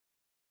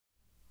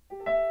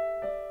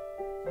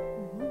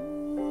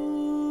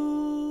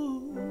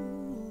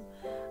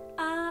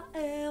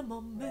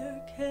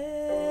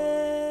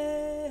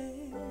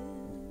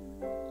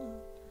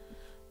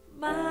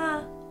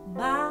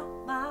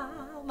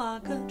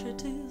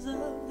portraits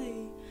of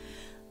thee.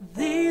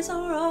 These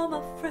are all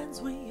my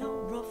friends, we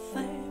are a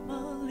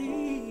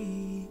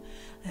family.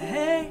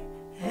 Hey,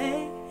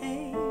 hey,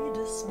 hey,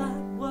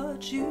 despite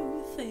what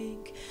you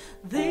think,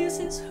 this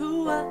is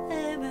who I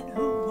am and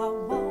who I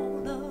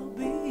wanna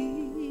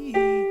be.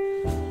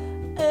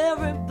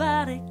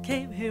 Everybody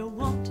came here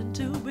wanting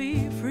to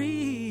be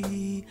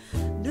free.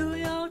 New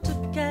York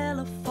to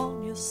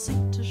California, sea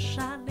to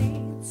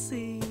shining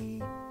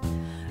sea.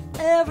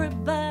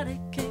 Everybody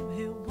came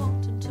here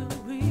wanting to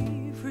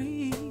be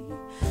free.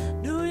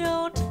 New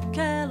York to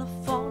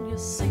California,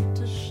 sea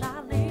to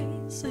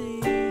shining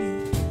sea.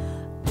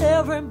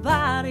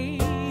 Everybody,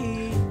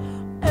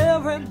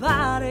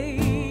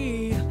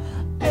 everybody,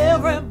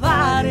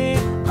 everybody.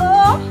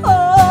 Oh,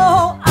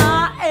 oh,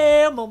 I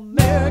am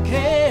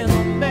American,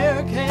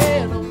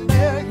 American,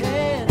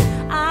 American.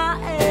 I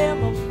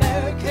am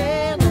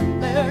American,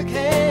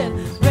 American.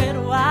 Red,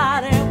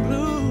 white, and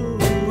blue.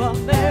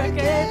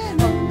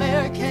 American,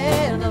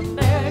 American,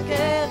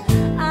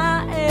 American.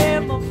 I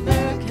am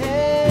American,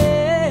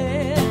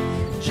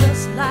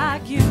 just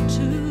like you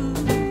too.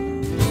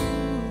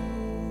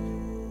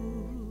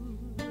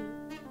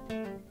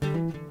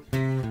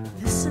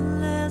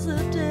 Listen as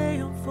the day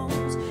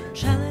unfolds.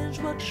 Challenge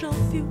what your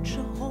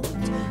future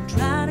holds.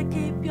 Try to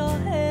keep your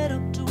head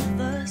up to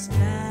the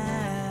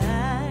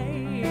sky.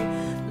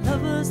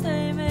 Lovers,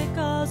 they may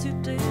cause you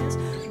tears.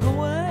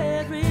 Go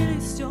ahead,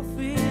 release your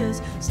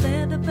fears.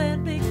 Stand up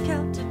and be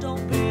counted.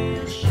 Don't be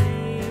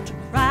ashamed to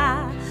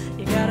cry.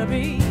 You gotta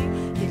be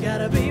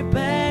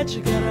bad.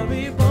 You gotta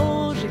be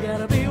bold. You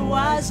gotta be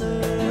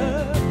wiser.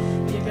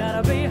 You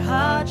gotta be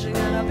hard. You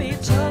gotta be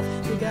tough.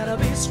 You gotta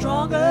be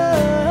stronger.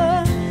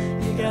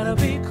 You gotta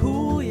be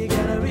cool. You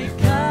gotta be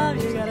calm.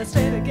 You gotta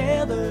stay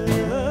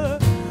together.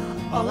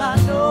 All I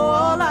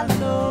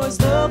know is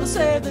love will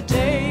save the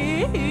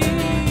day.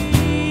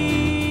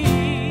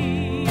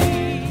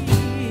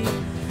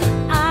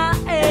 I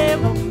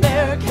am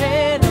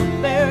American,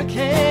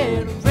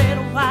 American, red,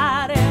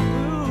 white, and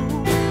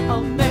blue.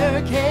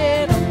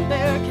 American,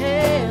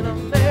 American,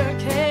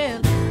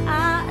 American. I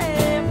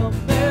am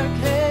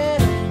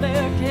American,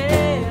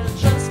 American,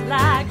 just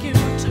like you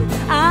too.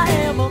 I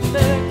am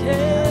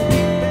American.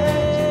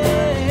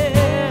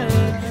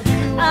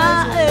 I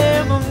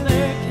am American.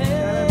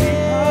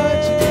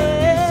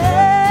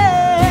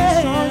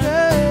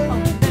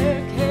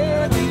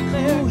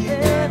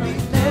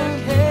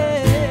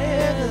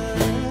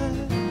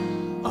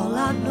 All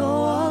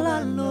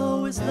I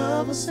know is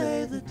love will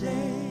save the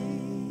day.